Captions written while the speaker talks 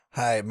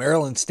Hi,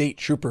 Maryland State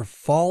Trooper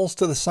falls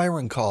to the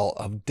siren call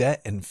of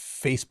debt and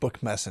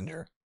Facebook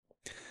Messenger.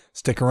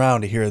 Stick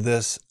around to hear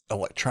this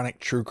electronic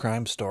true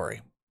crime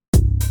story.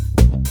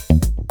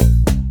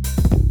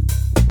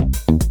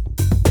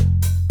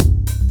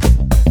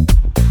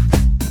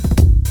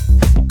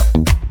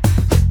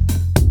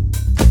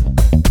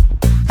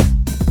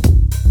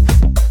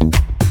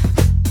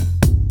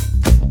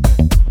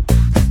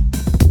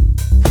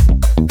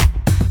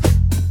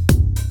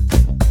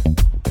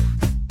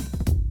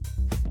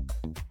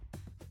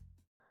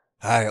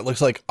 Hi, it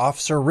looks like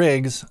Officer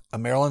Riggs, a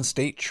Maryland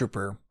State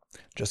Trooper,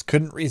 just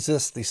couldn't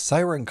resist the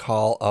siren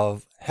call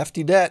of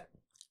hefty debt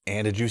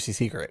and a juicy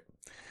secret.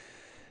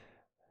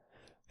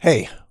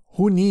 Hey,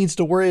 who needs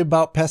to worry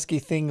about pesky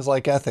things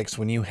like ethics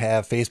when you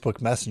have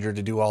Facebook Messenger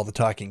to do all the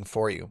talking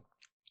for you?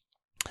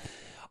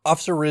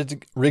 Officer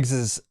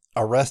Riggs's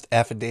arrest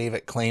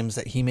affidavit claims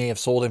that he may have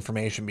sold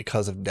information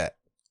because of debt.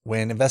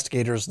 When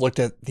investigators looked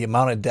at the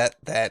amount of debt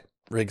that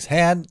Riggs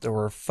had, there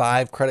were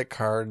 5 credit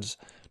cards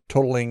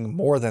totaling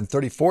more than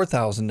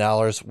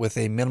 $34,000 with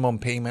a minimum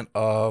payment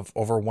of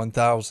over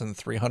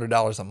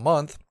 $1,300 a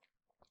month.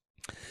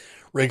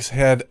 Riggs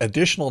had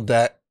additional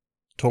debt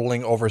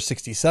totaling over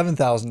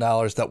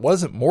 $67,000 that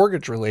wasn't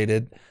mortgage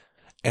related,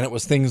 and it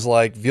was things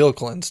like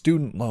vehicle and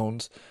student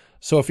loans.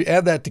 So if you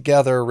add that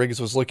together, Riggs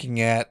was looking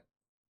at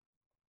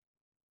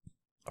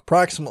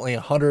approximately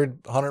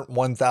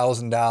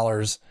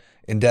 $101,000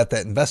 in debt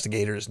that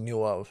investigators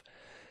knew of.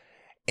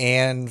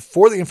 And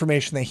for the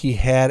information that he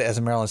had as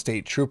a Maryland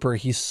State Trooper,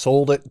 he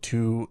sold it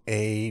to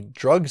a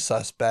drug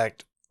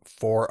suspect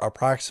for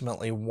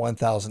approximately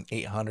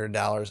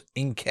 $1,800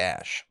 in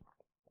cash.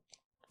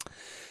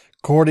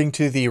 According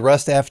to the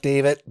arrest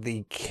affidavit,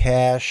 the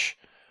cash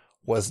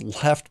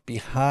was left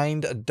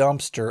behind a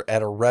dumpster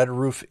at a Red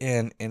Roof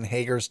Inn in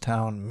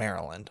Hagerstown,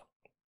 Maryland.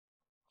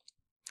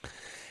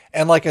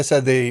 And like I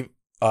said, the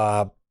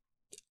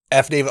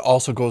affidavit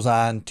also goes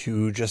on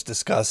to just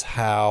discuss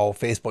how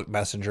Facebook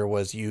Messenger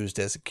was used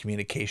as a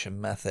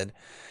communication method.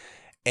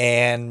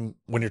 And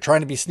when you're trying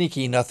to be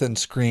sneaky, nothing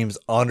screams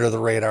under the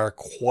radar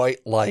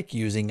quite like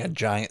using a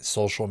giant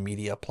social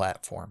media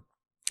platform.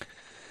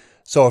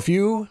 So if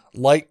you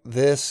like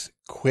this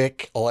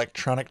quick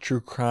electronic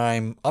true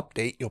crime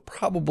update, you'll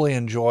probably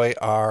enjoy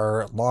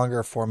our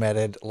longer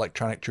formatted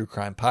electronic true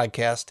crime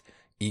podcast,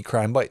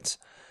 eCrimeBytes.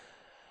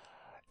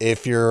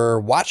 If you're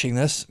watching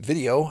this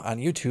video on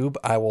YouTube,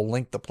 I will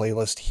link the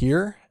playlist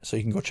here so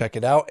you can go check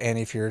it out. And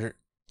if you're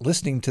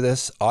listening to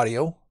this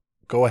audio,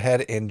 go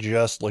ahead and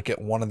just look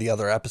at one of the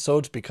other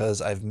episodes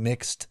because I've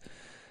mixed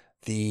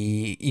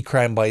the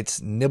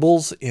eCrimeBytes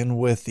nibbles in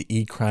with the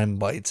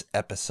eCrimeBytes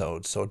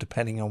episodes. So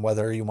depending on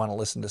whether you want to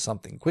listen to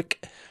something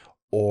quick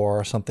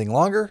or something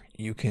longer,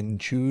 you can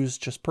choose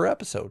just per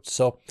episode.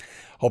 So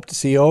hope to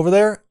see you over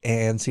there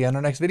and see you on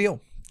our next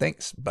video.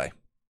 Thanks. Bye.